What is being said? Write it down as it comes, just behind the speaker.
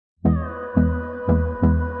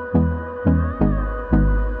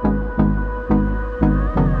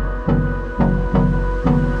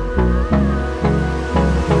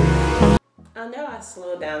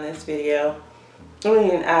down this video. I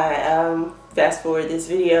mean, I fast forward this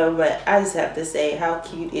video, but I just have to say how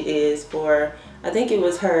cute it is for, I think it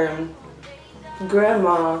was her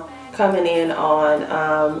grandma coming in on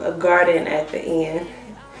a garden at the end,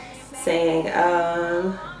 saying,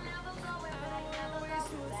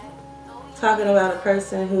 talking about a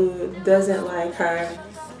person who doesn't like her.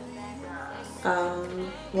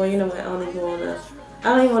 Well, you know what, I don't even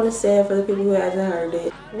want to say it for the people who hasn't heard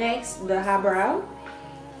it. Next, the highbrow.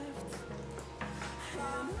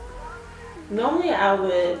 Normally I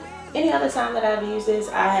would, any other time that I've used this,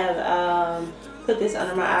 I have put this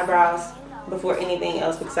under my eyebrows before anything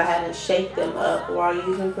else because I hadn't shaped them up while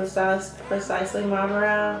using Precisely My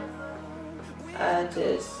Brow. I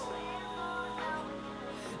just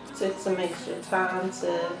took some extra time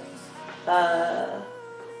to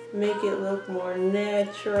make it look more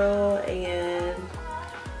natural and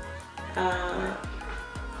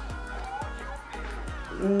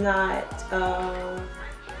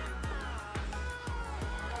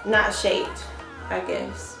not shaped, I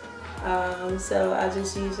guess. So I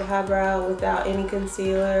just used a highbrow without any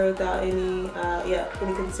concealer, any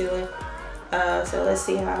concealer. So let's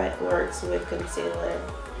see how it works with concealer.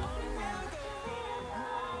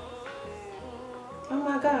 Oh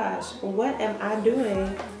my gosh, what am I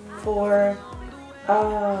doing for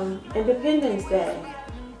Independence Day?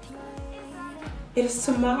 It is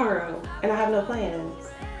tomorrow and I have no plans.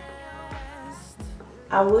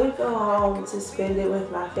 I would go home to spend it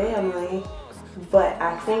with my family, but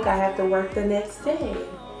I think I have to work the next day.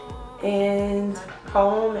 And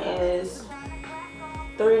home is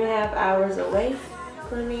 3.5 hours away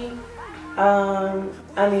from me.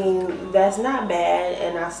 I mean, that's not bad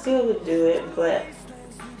and I still would do it, but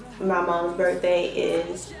my mom's birthday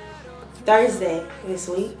is Thursday this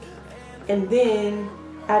week. And then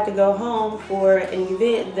I have to go home for an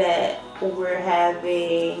event that we're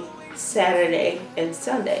having Saturday and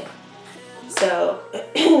Sunday. So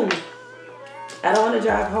I don't want to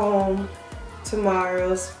drive home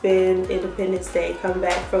tomorrow, spend Independence Day, come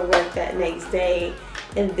back from work that next day,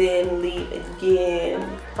 and then leave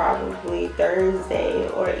again probably Thursday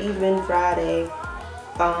or even Friday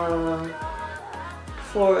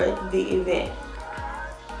for the event.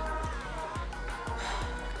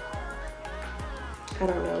 I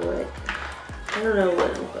don't know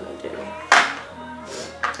what I'm gonna do.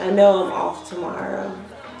 I know I'm off tomorrow.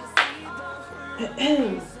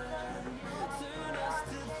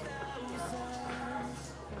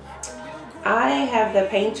 I have the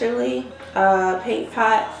Painterly paint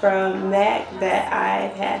pot from MAC that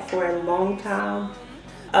I've had for a long time.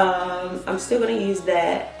 I'm still going to use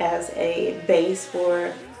that as a base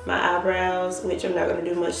for my eyebrows, which I'm not going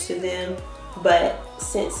to do much to them. But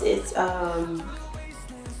since it's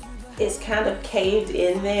kind of caved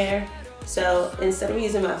in there, so instead of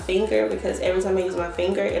using my finger, because every time I use my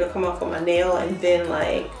finger it'll come off on my nail, and then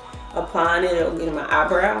like applying it, it'll get in my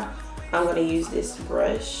eyebrow, I'm going to use this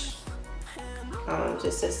brush,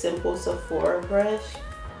 just a simple Sephora brush,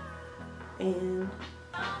 and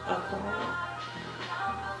apply.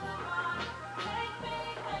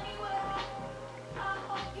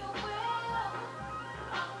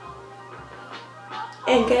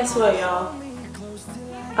 And guess what, y'all?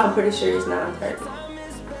 I'm pretty sure it's 9:30.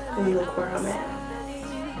 Let me look where I'm at.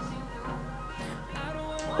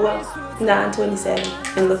 Well, 9:27,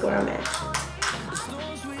 and look where I'm at.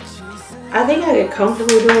 I think I get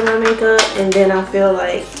comfortable doing my makeup, and then I feel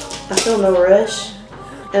no rush,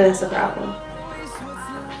 and that's the problem.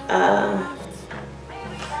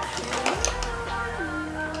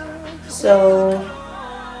 So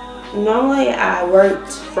normally I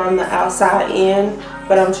worked from the outside in,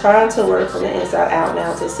 but I'm trying to work from the inside out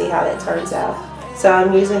now to see how that turns out. So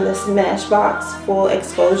I'm using the Smashbox Full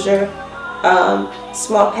Exposure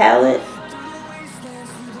small palette.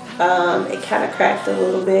 It kind of cracked a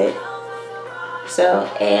little bit. So,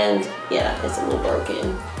 and yeah, it's a little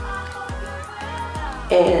broken.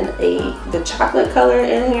 And the chocolate color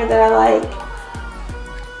in here that I like,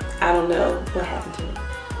 I don't know what happened to it.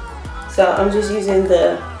 So I'm just using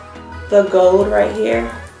the gold right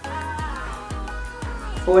here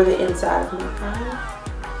for the inside of my eye.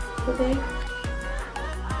 Okay.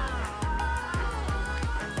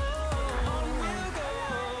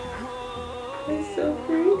 It's so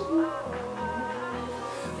pretty.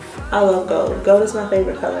 I love gold. Gold is my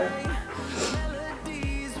favorite color.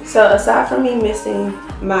 So aside from me missing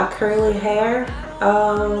my curly hair,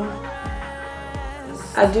 I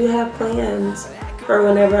do have plans for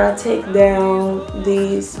whenever I take down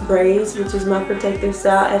these braids, which is my protective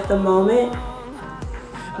style at the moment.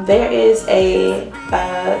 There is a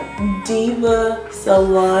Diva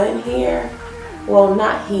salon here Well,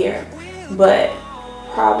 not here, but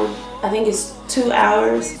probably, I think it's 2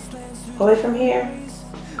 hours away from here.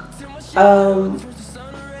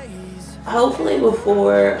 Hopefully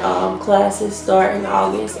before classes start in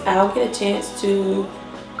August, I'll get a chance to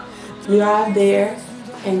drive there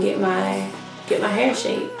and get my hair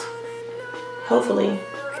shaped. Hopefully,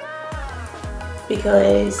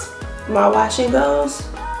 because my wash and goes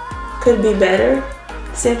could be better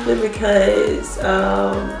simply because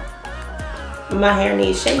my hair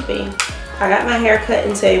needs shaping. I got my hair cut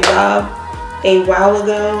into a bob a while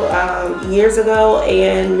ago, years ago,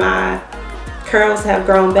 and my curls have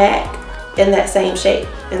grown back in that same shape,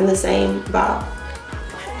 in the same bob.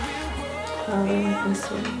 Let's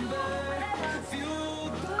see.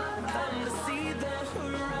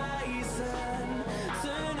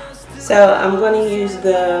 So I'm going to use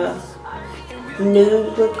the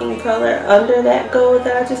nude looking color under that gold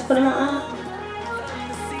that I just put in my eye.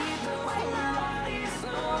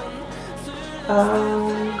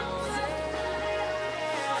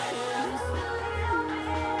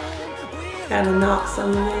 Gotta knock some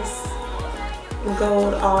of this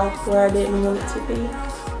gold off where I didn't want it to be.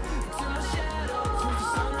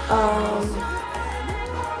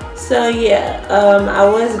 So yeah, I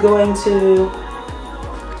was going to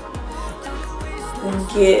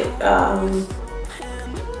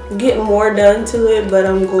get more done to it, but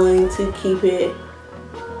I'm going to keep it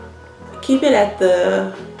at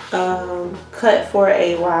the cut for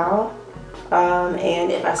a while,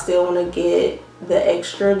 and if I still want to get the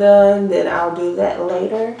extra done, then I'll do that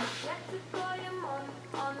later.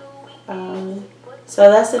 So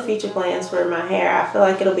that's the future plans for my hair. I feel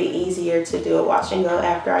like it'll be easier to do a wash and go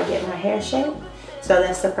after I get my hair shaped, so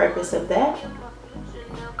that's the purpose of that.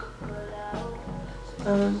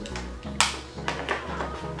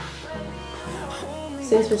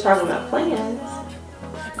 Since we're talking about plans,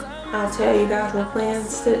 I'll tell you guys my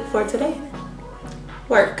plans for today.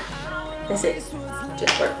 Work. That's it.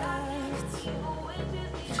 Just work.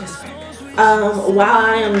 Just work. While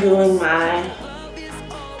I am doing my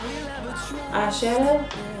eyeshadow,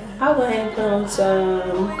 I'll go ahead and put on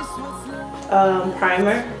some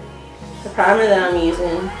primer. The primer that I'm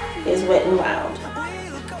using is Wet n Wild.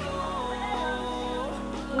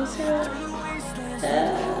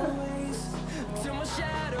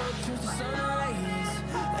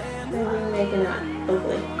 Maybe not,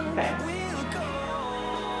 hopefully. Okay.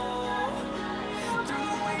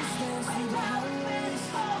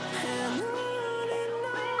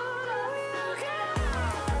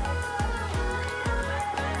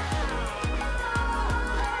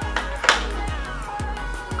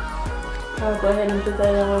 I'll go ahead and put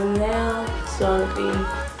that on now so I'll be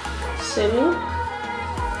sitting.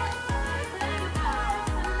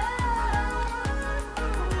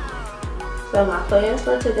 So my plans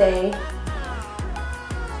for today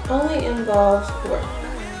only involves work.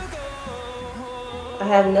 I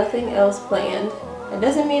have nothing else planned. That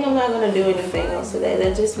doesn't mean I'm not going to do anything else today.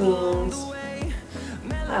 That just means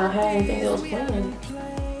I don't have anything else planned.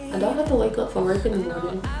 I don't have to wake up for work in the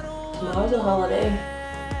morning. Tomorrow's a holiday.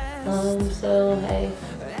 So hey,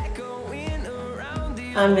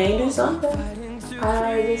 I may do something.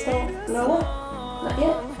 I just don't know what. Not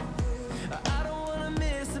yet.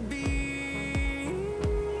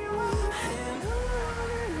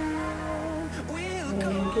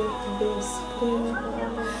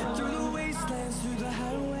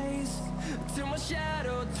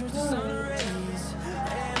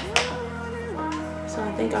 So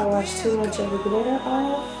I think I washed too much of the glitter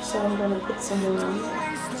off, so I'm gonna put some more on there.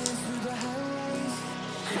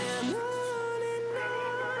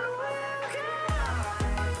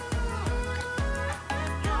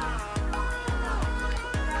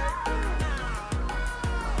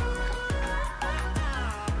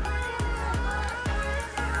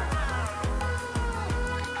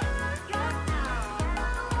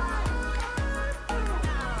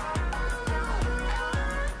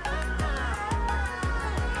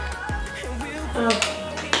 Okay.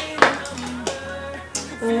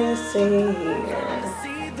 Let's see here.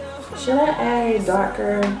 Should I add a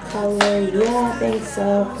darker color? Yeah, I think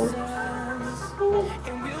so.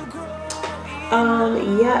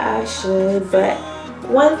 Yeah, I should, but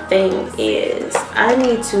one thing is I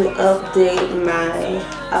need to update my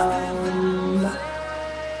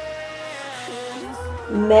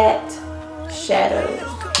matte shadow,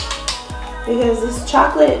 because this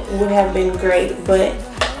chocolate would have been great, but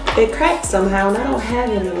it cracked somehow and I don't have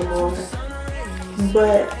it anymore.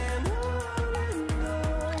 But